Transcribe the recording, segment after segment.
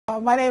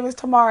My name is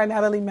Tamara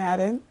Natalie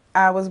Madden.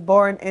 I was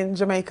born in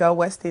Jamaica,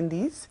 West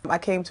Indies. I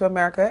came to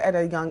America at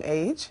a young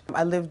age.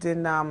 I lived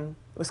in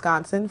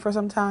Wisconsin for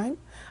some time.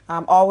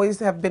 Always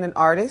have been an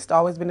artist,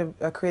 always been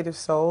a creative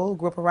soul.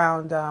 Grew up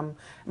around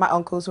my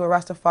uncles who are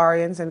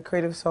Rastafarians and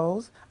creative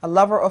souls. A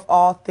lover of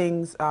all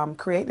things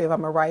creative.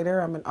 I'm a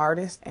writer, I'm an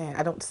artist, and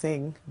I don't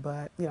sing,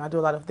 but I do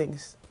a lot of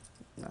things,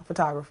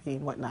 photography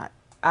and whatnot.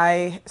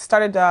 I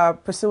started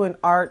pursuing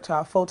art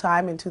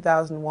full-time in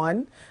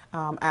 2001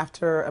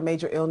 after a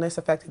major illness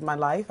affected my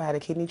life. I had a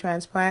kidney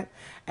transplant,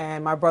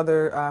 and my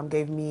brother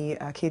gave me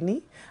a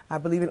kidney. I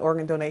believe in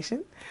organ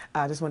donation.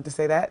 I just wanted to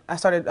say that. I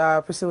started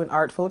pursuing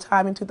art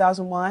full-time in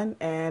 2001,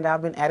 and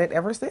I've been at it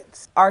ever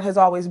since. Art has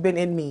always been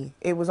in me.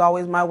 It was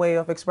always my way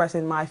of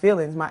expressing my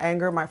feelings, my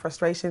anger, my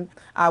frustration.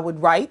 I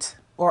would write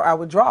or I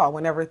would draw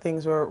whenever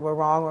things were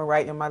wrong or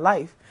right in my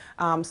life.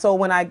 So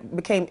when I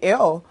became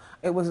ill,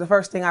 it was the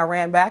first thing I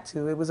ran back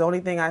to. It was the only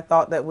thing I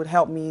thought that would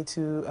help me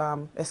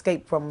to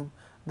escape from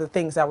the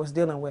things I was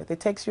dealing with. It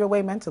takes you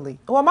away mentally.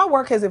 Well, my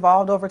work has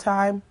evolved over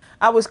time.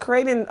 I was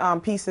creating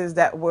pieces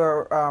that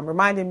were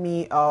reminding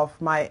me of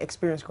my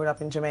experience growing up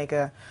in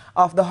Jamaica,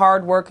 of the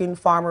hardworking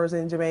farmers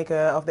in Jamaica,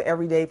 of the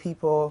everyday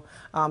people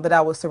that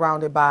I was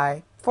surrounded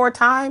by. For a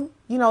time,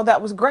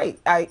 that was great.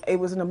 It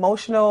was an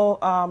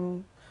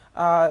emotional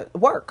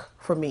work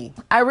for me.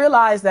 I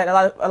realized that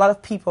a lot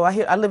of people,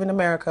 I live in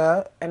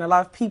America, and a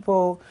lot of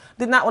people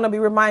did not want to be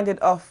reminded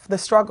of the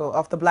struggle,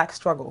 of the black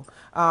struggle.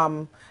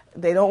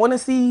 They don't want to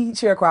see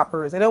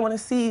sharecroppers. They don't want to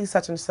see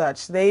such and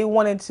such. They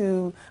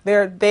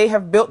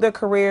have built their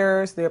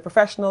careers, they're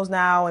professionals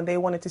now, and they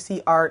wanted to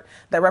see art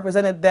that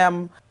represented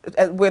them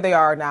where they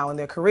are now in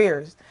their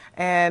careers.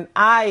 And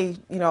I,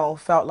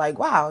 felt like,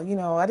 wow,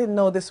 I didn't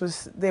know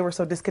they were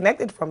so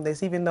disconnected from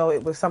this, even though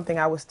it was something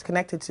I was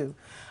connected to.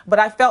 But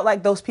I felt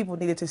like those people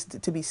needed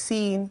to be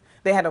seen.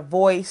 They had a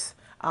voice.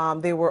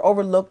 They were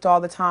overlooked all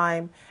the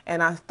time,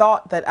 and I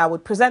thought that I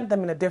would present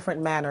them in a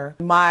different manner,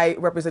 my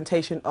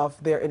representation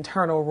of their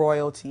internal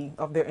royalty,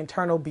 of their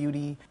internal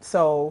beauty.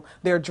 So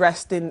they're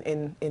dressed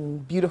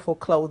in beautiful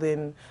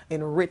clothing,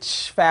 in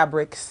rich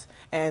fabrics,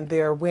 and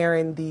they're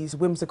wearing these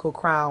whimsical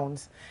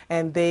crowns,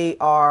 and they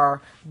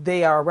are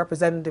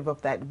representative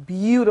of that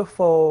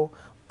beautiful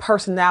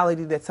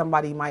personality that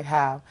somebody might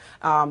have.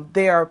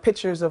 There are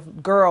pictures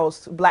of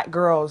girls, black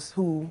girls,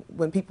 who,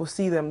 when people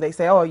see them, they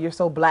say, "Oh, you're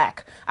so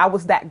black. I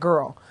was that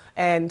girl."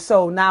 And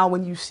so now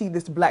when you see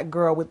this black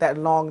girl with that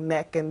long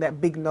neck and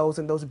that big nose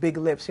and those big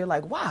lips, you're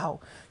like,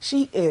 wow,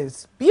 she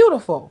is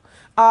beautiful.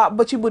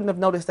 But you wouldn't have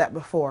noticed that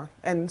before.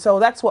 And so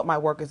that's what my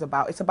work is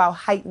about. It's about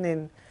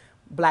heightening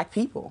black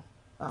people,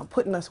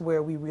 putting us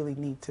where we really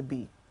need to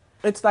be.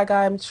 It's like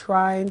I'm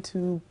trying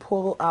to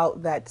pull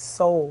out that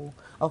soul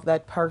of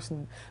that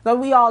person. Now,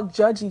 we all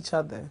judge each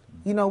other.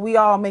 We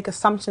all make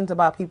assumptions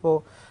about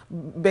people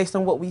based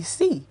on what we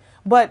see.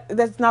 But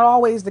that's not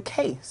always the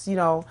case,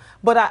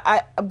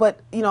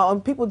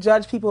 But people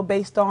judge people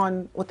based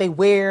on what they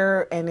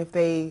wear and if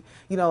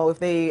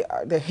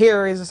their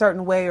hair is a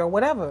certain way or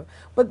whatever.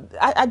 But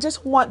I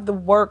just want the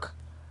work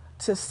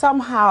to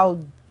somehow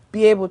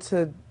be able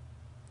to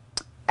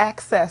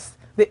access.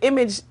 The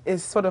image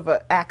is sort of an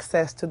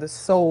access to the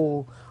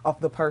soul of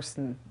the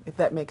person, if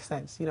that makes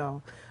sense,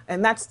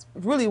 And that's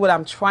really what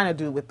I'm trying to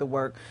do with the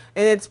work.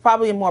 And it's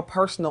probably a more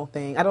personal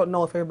thing. I don't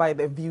know if everybody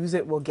that views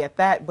it will get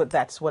that, but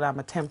that's what I'm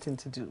attempting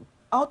to do.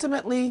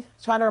 Ultimately,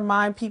 trying to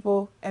remind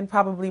people, and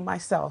probably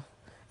myself,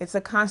 it's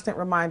a constant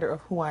reminder of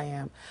who I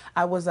am.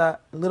 I was a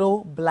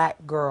little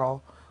black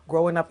girl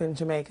growing up in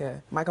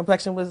Jamaica. My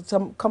complexion was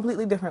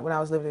completely different when I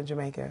was living in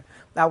Jamaica.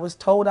 I was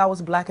told I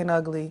was black and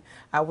ugly.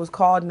 I was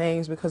called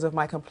names because of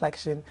my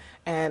complexion.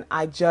 And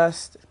I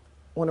just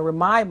want to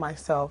remind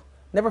myself,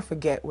 never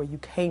forget where you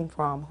came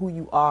from, who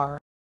you are.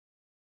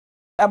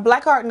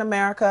 Black Art in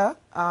America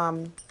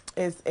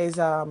is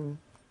a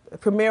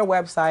premier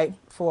website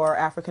for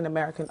African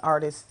American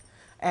artists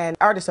and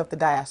artists of the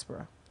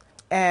diaspora.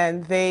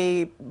 And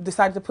they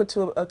decided to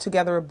put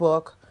together a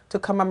book to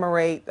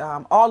commemorate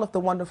all of the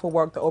wonderful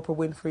work that Oprah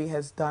Winfrey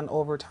has done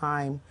over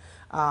time,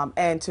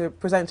 and to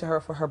present to her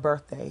for her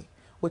birthday,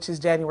 which is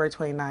January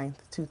 29th,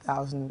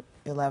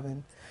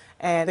 2011.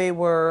 And they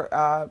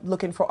were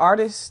looking for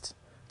artists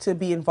to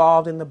be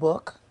involved in the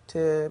book,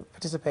 to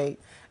participate,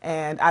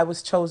 and I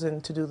was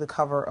chosen to do the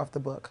cover of the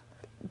book.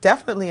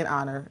 Definitely an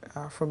honor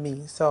for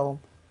me.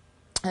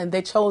 And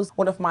they chose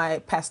one of my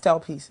pastel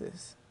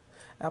pieces.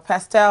 Now,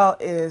 pastel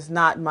is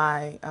not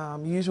my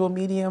usual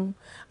medium.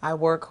 I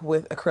work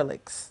with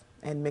acrylics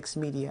and mixed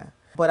media.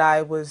 But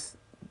I was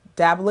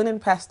dabbling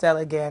in pastel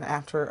again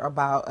after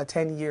about a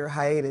 10-year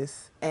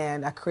hiatus,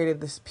 and I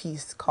created this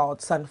piece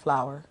called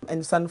Sunflower.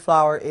 And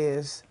Sunflower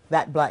is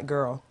that black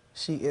girl.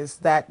 She is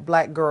that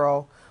black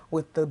girl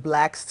with the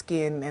black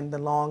skin and the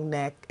long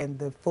neck and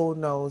the full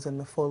nose and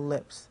the full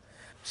lips.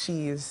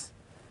 She is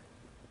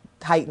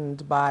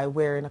heightened by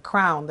wearing a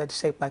crown that's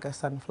shaped like a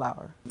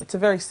sunflower. It's a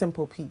very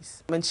simple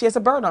piece. And she has a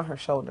bird on her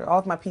shoulder. All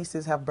of my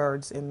pieces have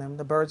birds in them.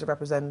 The birds are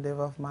representative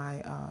of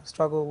my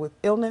struggle with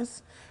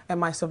illness and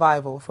my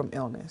survival from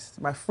illness,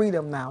 my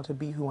freedom now to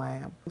be who I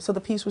am. So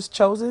the piece was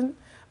chosen,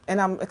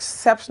 and I'm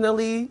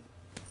exceptionally,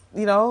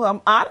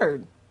 I'm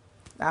honored.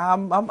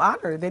 I'm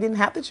honored. They didn't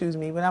have to choose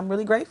me, but I'm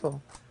really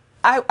grateful.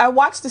 I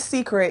watched The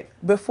Secret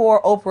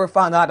before Oprah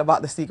found out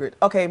about The Secret.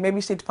 Okay,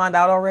 maybe she'd found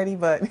out already,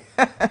 but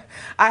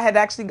I had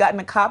actually gotten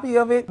a copy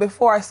of it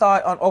before I saw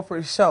it on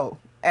Oprah's show.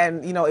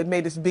 And, it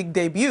made this big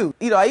debut.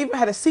 I even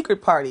had a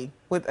secret party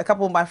with a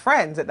couple of my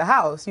friends at the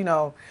house,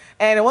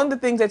 And one of the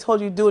things they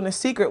told you to do in The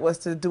Secret was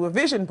to do a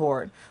vision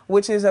board,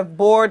 which is a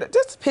board,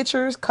 just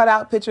pictures, cut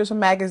out pictures from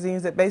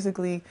magazines that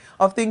basically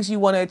of things you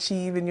want to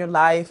achieve in your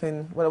life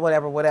and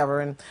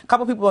whatever. And a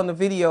couple of people on the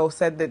video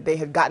said that they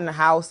had gotten the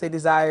house they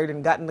desired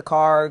and gotten the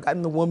car,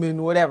 gotten the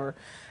woman, whatever.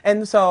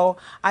 And so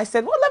I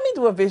said, well, let me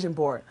do a vision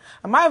board.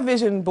 And my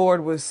vision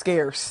board was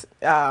scarce.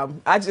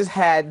 I just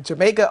had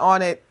Jamaica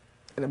on it,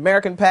 an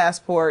American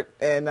passport,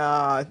 and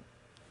a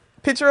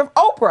picture of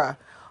Oprah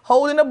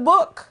holding a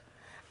book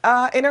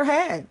in her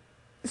hand,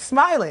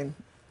 smiling.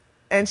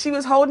 And she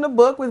was holding a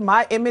book with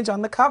my image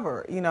on the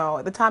cover.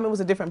 At the time it was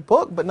a different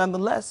book, but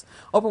nonetheless,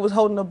 Oprah was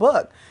holding a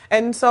book.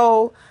 And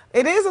so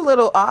it is a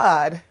little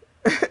odd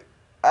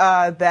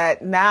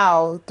that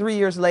now, 3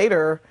 years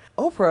later,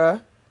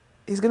 Oprah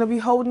is going to be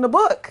holding a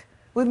book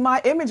with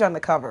my image on the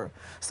cover.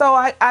 So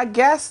I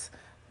guess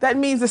that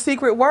means The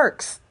Secret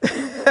works.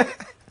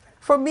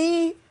 For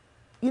me,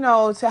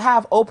 to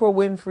have Oprah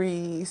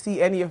Winfrey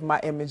see any of my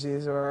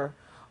images or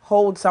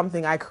hold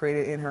something I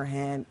created in her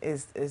hand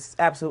is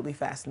absolutely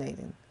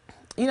fascinating.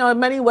 In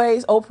many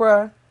ways,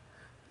 Oprah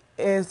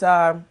is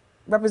a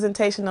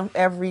representation of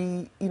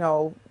every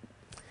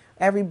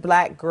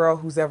black girl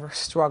who's ever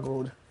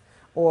struggled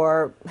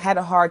or had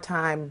a hard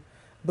time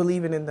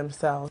believing in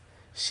themselves.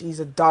 She's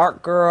a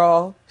dark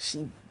girl.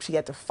 She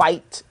had to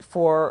fight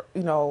for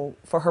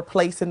her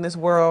place in this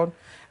world,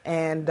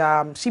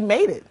 and she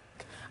made it.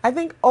 I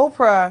think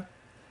Oprah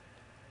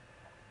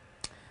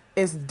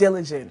is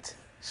diligent.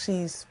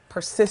 She's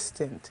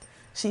persistent.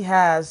 She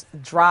has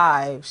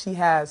drive. She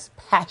has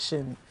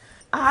passion.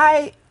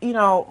 My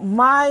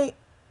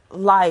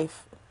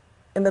life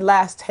in the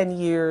last 10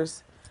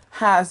 years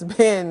has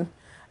been,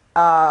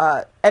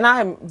 and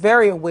I'm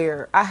very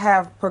aware, I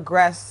have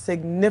progressed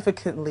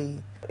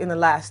significantly in the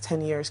last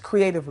 10 years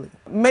creatively.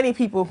 Many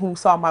people who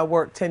saw my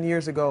work 10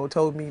 years ago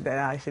told me that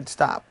I should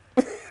stop.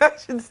 I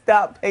should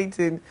stop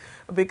painting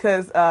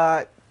because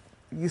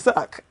you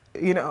suck.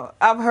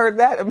 I've heard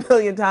that a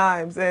million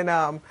times, and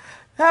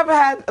haven't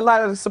had a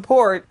lot of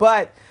support.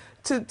 But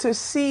to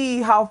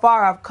see how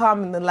far I've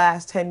come in the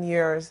last 10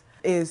 years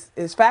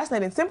is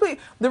fascinating. Simply,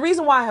 the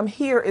reason why I'm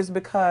here is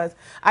because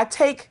I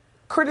take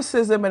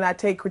criticism and I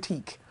take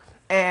critique.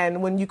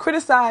 And when you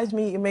criticize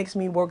me, it makes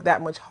me work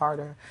that much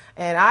harder.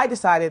 And I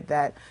decided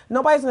that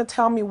nobody's going to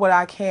tell me what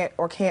I can't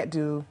or can't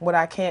do, what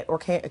I can't or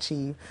can't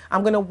achieve.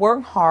 I'm going to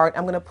work hard.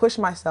 I'm going to push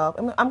myself.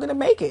 I'm going to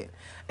make it.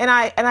 And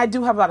I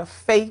do have a lot of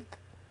faith,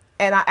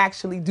 and I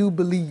actually do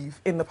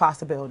believe in the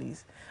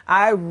possibilities.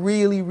 I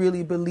really,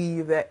 really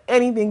believe that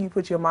anything you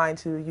put your mind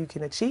to, you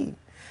can achieve.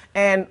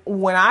 And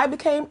when I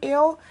became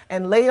ill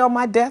and laid on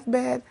my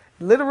deathbed,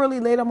 literally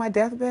laid on my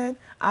deathbed,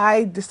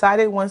 I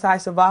decided once I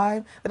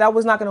survived that I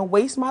was not going to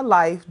waste my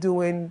life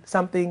doing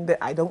something that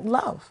I don't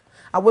love.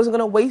 I wasn't going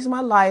to waste my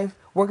life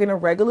working a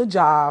regular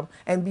job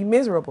and be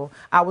miserable.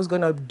 I was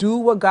going to do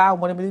what God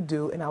wanted me to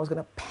do, and I was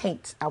going to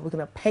paint. I was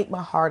going to paint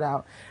my heart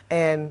out,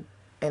 and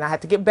I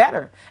had to get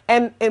better.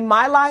 And in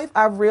my life,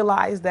 I've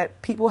realized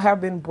that people have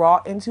been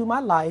brought into my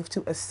life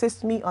to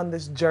assist me on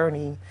this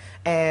journey,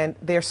 and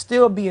they're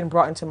still being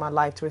brought into my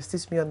life to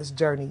assist me on this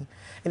journey.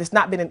 And it's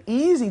not been an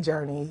easy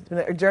journey.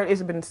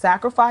 It's been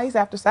sacrifice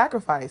after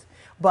sacrifice,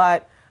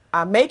 but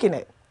I'm making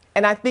it.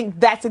 And I think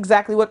that's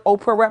exactly what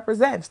Oprah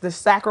represents: the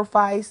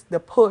sacrifice, the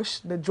push,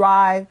 the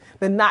drive,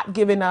 the not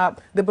giving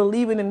up, the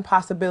believing in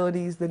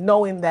possibilities, the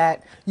knowing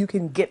that you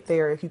can get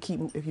there if you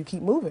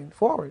keep moving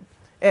forward.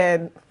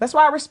 And that's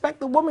why I respect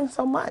the woman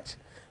so much.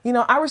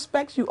 I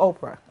respect you,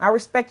 Oprah. I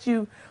respect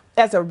you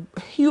as a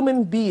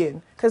human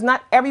being, because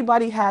not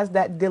everybody has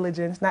that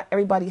diligence. Not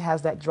everybody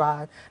has that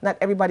drive. Not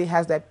everybody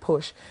has that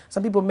push.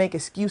 Some people make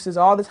excuses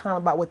all the time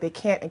about what they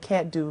can and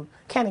can't do,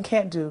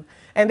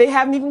 and they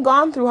haven't even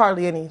gone through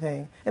hardly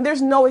anything. And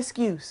there's no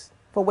excuse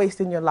for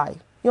wasting your life.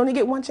 You only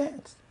get one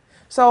chance.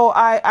 So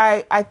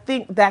I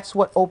think that's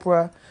what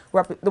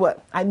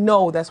I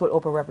know that's what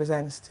Oprah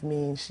represents to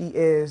me. She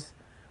is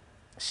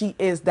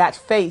that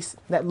face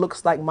that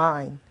looks like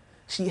mine.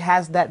 She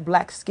has that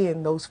black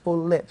skin, those full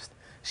lips.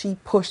 She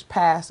pushed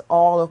past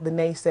all of the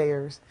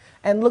naysayers,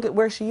 and look at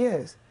where she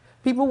is.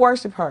 People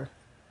worship her.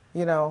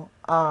 I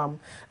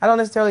don't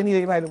necessarily need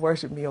anybody to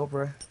worship me,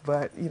 Oprah,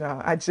 but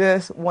I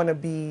just want to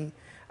be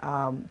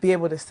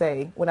able to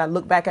say, when I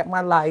look back at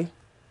my life,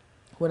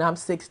 when I'm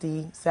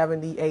 60,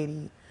 70,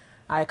 80,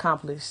 I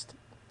accomplished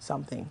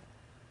something.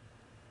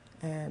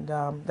 And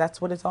that's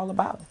what it's all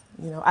about.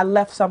 I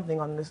left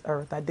something on this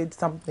earth. I did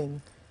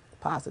something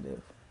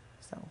positive.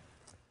 So.